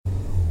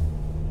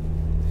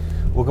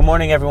Well, good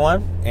morning,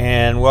 everyone,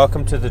 and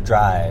welcome to The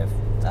Drive.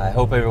 I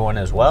hope everyone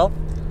is well.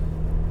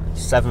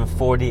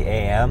 7:40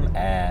 a.m.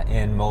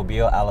 in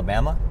Mobile,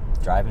 Alabama,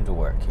 driving to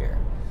work here.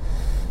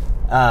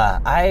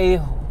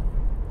 I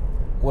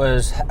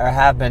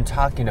have been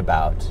talking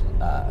about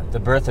the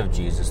birth of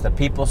Jesus, the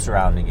people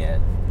surrounding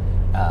it,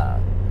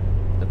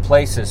 the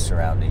places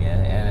surrounding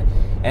it,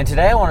 and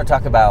today I want to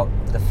talk about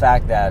the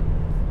fact that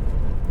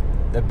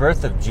the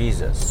birth of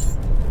Jesus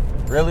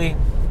really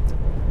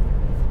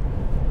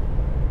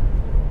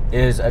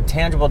is a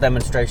tangible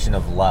demonstration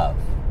of love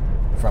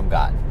from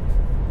God.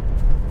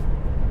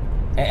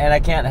 And I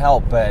can't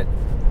help but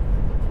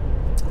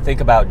think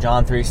about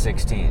John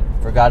 3:16.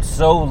 For God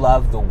so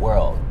loved the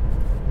world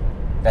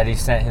that he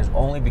sent his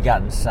only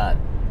begotten Son.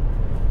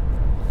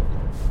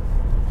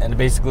 And it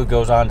basically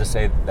goes on to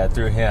say that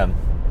through him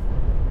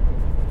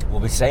we'll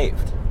be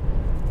saved.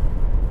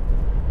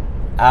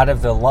 Out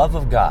of the love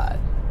of God,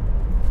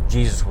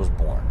 Jesus was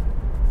born.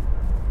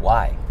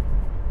 Why?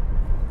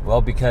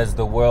 Well, because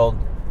the world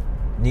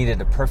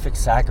needed a perfect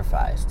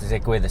sacrifice to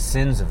take away the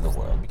sins of the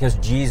world, because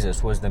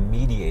Jesus was the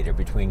mediator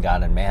between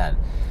God and man,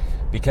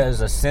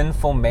 because a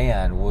sinful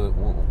man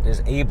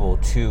is able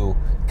to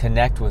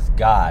connect with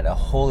God, a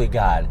holy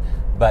God,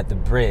 but the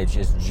bridge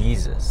is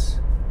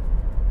Jesus.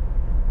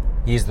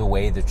 He's the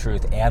way, the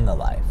truth, and the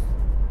life.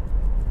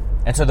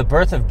 And so the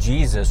birth of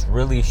Jesus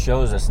really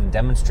shows us and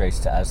demonstrates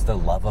to us the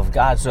love of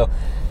God. So,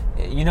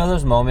 you know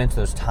those moments,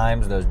 those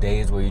times, those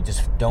days where you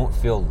just don't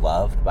feel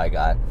loved by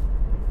God?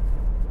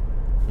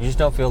 You just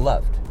don't feel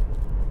loved.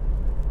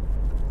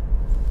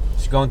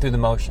 Just going through the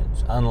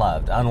motions,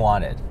 unloved,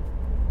 unwanted.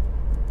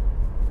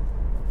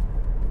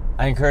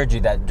 I encourage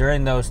you that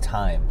during those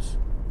times,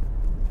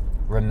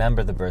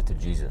 remember the birth of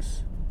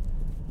Jesus.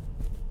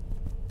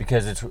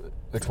 Because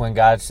it's when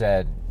God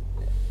said,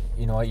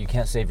 you know what, you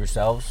can't save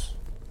yourselves,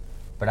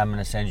 but I'm going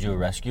to send you a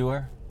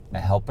rescuer, a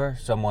helper,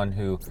 someone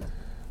who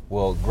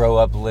will grow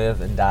up,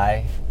 live, and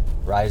die,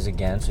 rise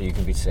again so you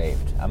can be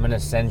saved. I'm going to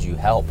send you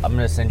help. I'm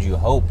going to send you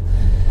hope.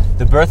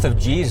 The birth of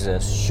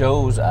Jesus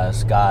shows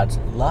us God's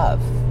love.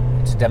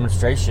 It's a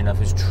demonstration of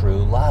his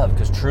true love,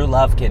 because true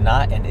love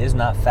cannot and is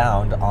not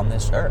found on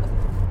this earth.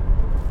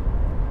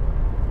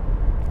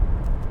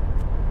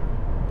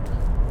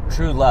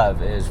 True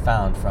love is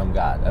found from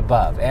God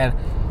above, and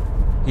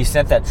he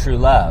sent that true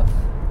love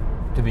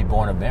to be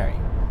born of Mary.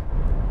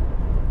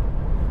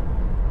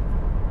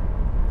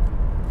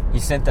 He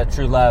sent that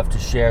true love to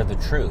share the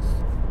truth.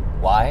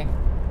 Why?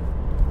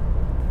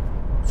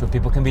 So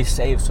people can be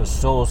saved, so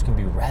souls can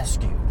be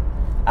rescued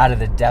out of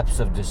the depths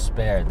of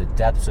despair, the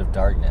depths of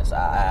darkness.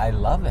 I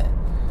love it.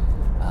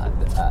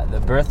 The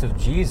birth of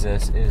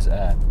Jesus is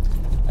a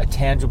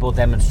tangible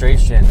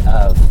demonstration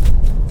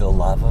of the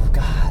love of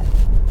God.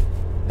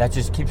 That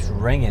just keeps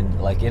ringing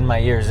like in my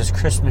ears this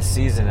Christmas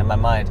season in my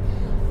mind.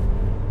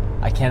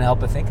 I can't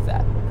help but think of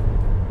that.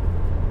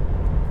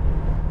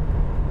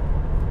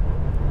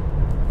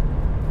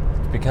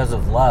 It's because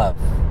of love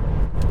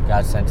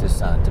God sent his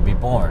Son to be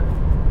born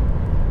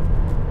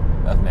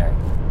of Mary.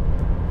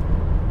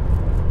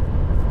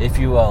 If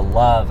you will,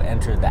 love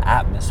entered the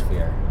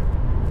atmosphere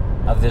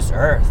of this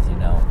earth, you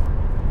know.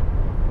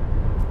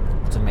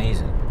 It's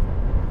amazing.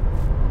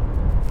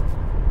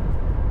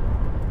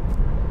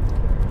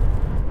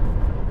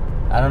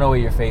 I don't know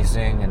what you're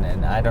facing,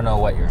 and I don't know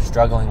what you're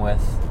struggling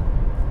with.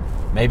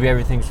 Maybe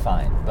everything's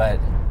fine, but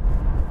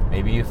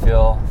maybe you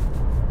feel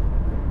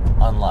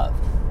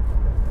unloved.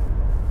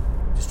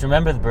 Just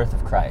remember the birth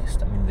of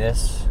Christ. I mean,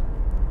 this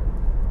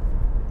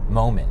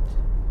moment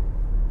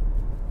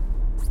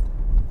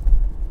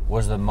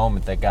was the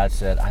moment that God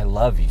said, I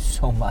love you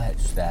so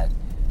much that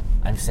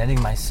I'm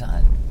sending my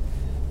Son,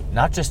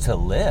 not just to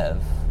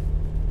live,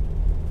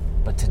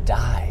 but to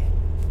die,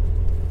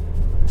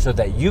 so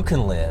that you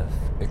can live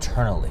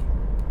eternally,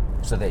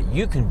 so that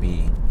you can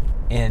be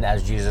in,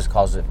 as Jesus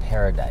calls it,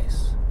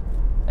 paradise,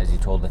 as he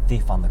told the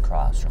thief on the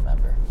cross,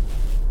 remember?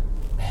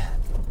 Man,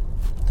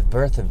 the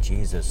birth of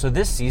Jesus. So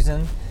this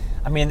season,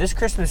 I mean, this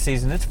Christmas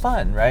season, it's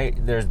fun, right?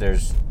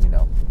 There's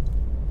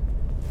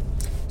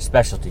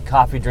specialty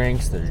coffee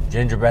drinks, there's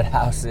gingerbread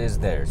houses,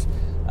 there's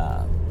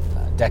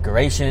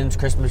decorations,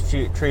 Christmas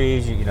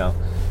trees,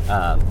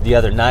 the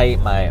other night,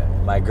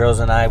 my girls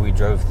and I, we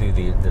drove through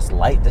this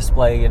light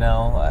display,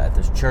 at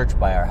this church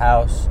by our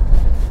house.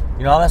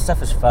 All that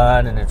stuff is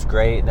fun and it's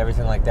great and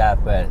everything like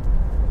that, but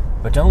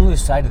don't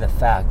lose sight of the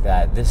fact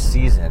that this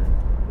season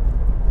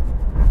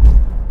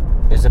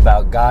is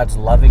about God's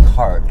loving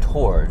heart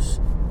towards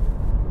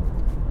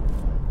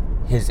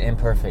his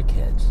imperfect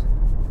kids,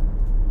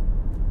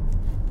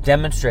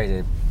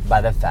 demonstrated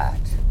by the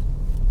fact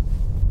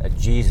that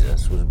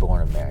Jesus was born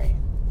of Mary.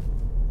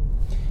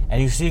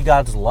 And you see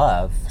God's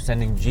love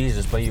sending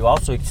Jesus, but you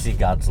also see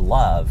God's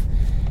love,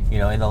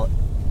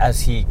 as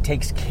he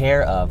takes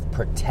care of,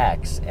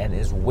 protects, and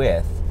is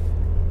with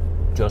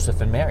Joseph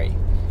and Mary.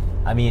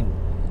 I mean,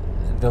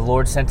 the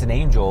Lord sent an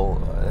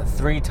angel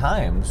 3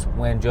 times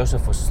when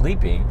Joseph was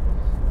sleeping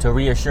to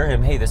reassure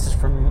him, hey, this is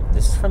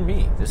from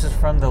me. This is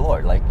from the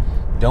Lord. Like,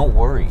 don't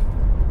worry.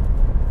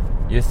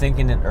 You're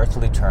thinking in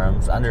earthly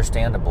terms,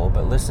 understandable,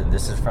 but listen,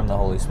 this is from the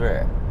Holy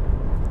Spirit.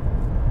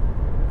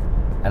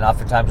 And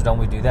oftentimes, don't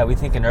we do that? We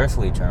think in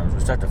earthly terms.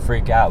 We start to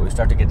freak out. We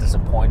start to get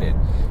disappointed.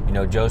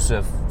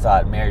 Joseph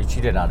thought Mary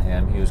cheated on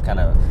him. He was kind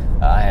of,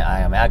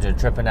 I imagine,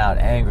 tripping out,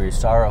 angry,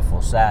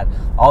 sorrowful, sad.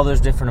 All those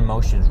different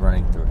emotions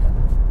running through him.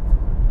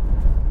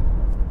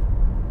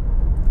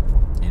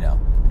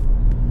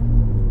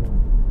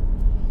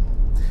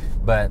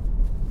 But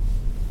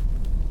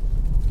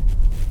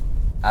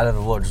out of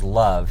the Lord's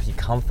love, he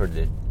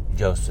comforted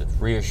Joseph,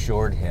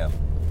 reassured him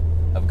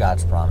of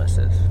God's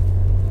promises.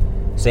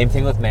 Same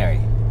thing with Mary.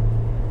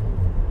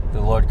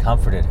 The Lord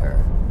comforted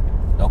her.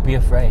 Don't be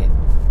afraid.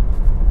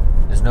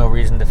 There's no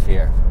reason to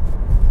fear.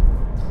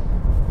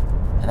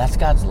 And that's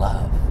God's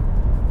love.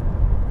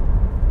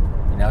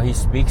 He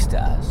speaks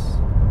to us.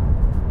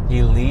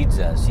 He leads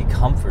us. He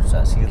comforts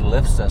us. He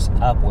lifts us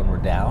up when we're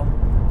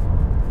down.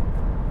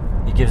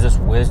 He gives us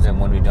wisdom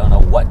when we don't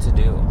know what to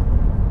do.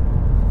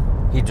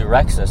 He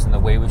directs us in the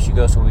way we should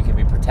go so we can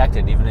be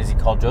protected, even as he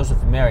called Joseph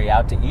and Mary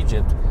out to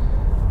Egypt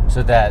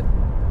so that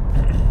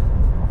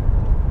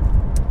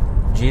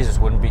Jesus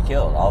wouldn't be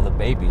killed. All the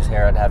babies,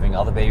 Herod having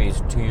all the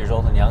babies 2 years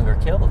old and younger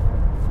killed.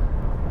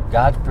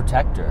 God's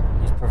protector.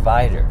 He's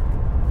provider.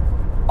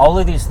 All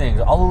of these things,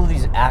 all of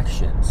these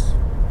actions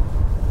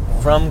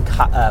from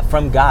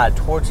God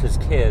towards his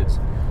kids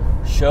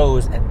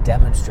shows and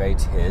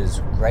demonstrates his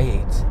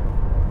great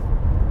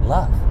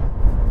love.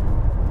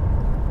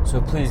 So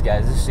please,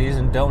 guys, this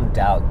season, don't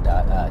doubt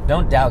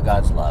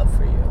God's love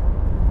for you.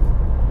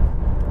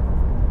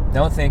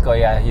 Don't think, oh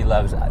yeah, he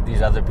loves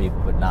these other people,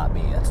 but not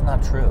me. That's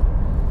not true.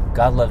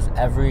 God loves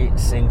every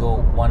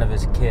single one of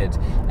his kids,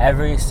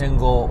 every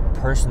single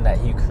person that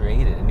he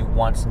created, and he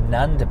wants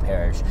none to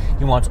perish.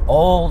 He wants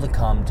all to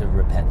come to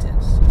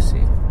repentance, you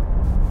see.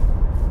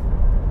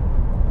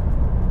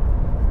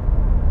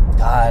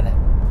 God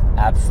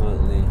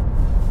absolutely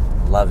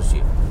loves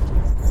you.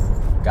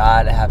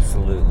 God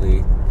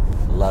absolutely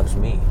loves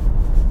me.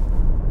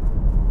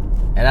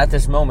 And at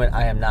this moment,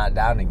 I am not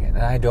doubting it.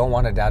 And I don't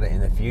want to doubt it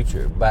in the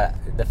future. But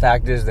the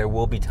fact is, there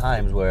will be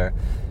times where,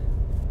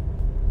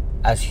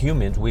 as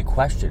humans, we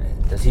question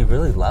it. Does he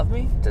really love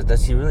me?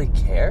 Does he really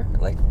care?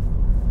 Like,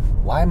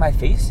 why am I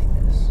facing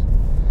this?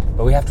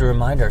 But we have to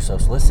remind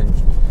ourselves, listen,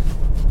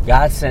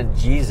 God sent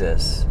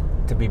Jesus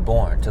to be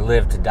born, to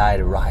live, to die,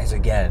 to rise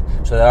again,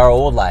 so that our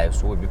old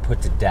lives would be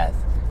put to death,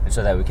 and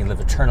so that we can live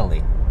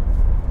eternally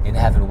in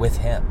heaven with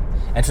him,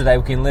 and so that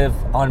we can live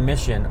on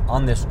mission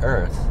on this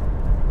earth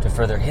to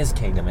further his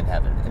kingdom in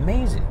heaven.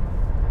 Amazing.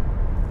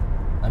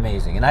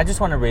 And I just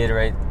want to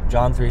reiterate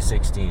John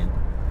 3:16,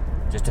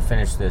 just to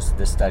finish this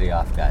study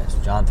off, guys.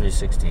 John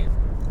 3:16,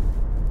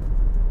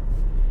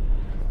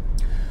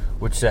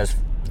 which says,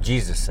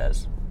 Jesus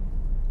says,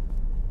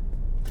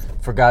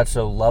 "For God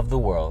so loved the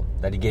world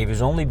that he gave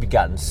his only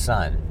begotten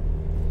Son,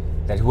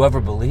 that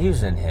whoever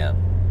believes in him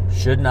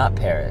should not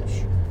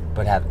perish,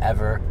 but have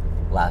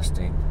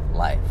everlasting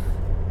life.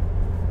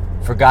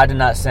 For God did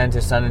not send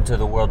his Son into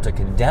the world to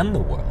condemn the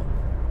world,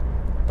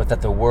 but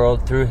that the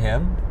world through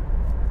him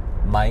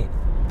might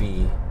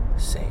be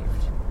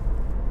saved."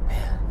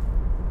 Man,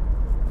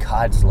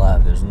 God's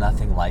love, there's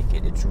nothing like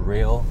it. It's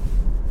real,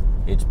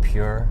 it's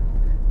pure,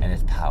 and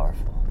it's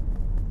powerful.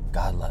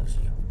 God loves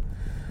you.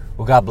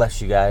 Well, God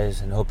bless you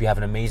guys, and hope you have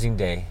an amazing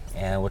day,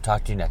 and we'll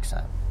talk to you next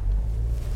time.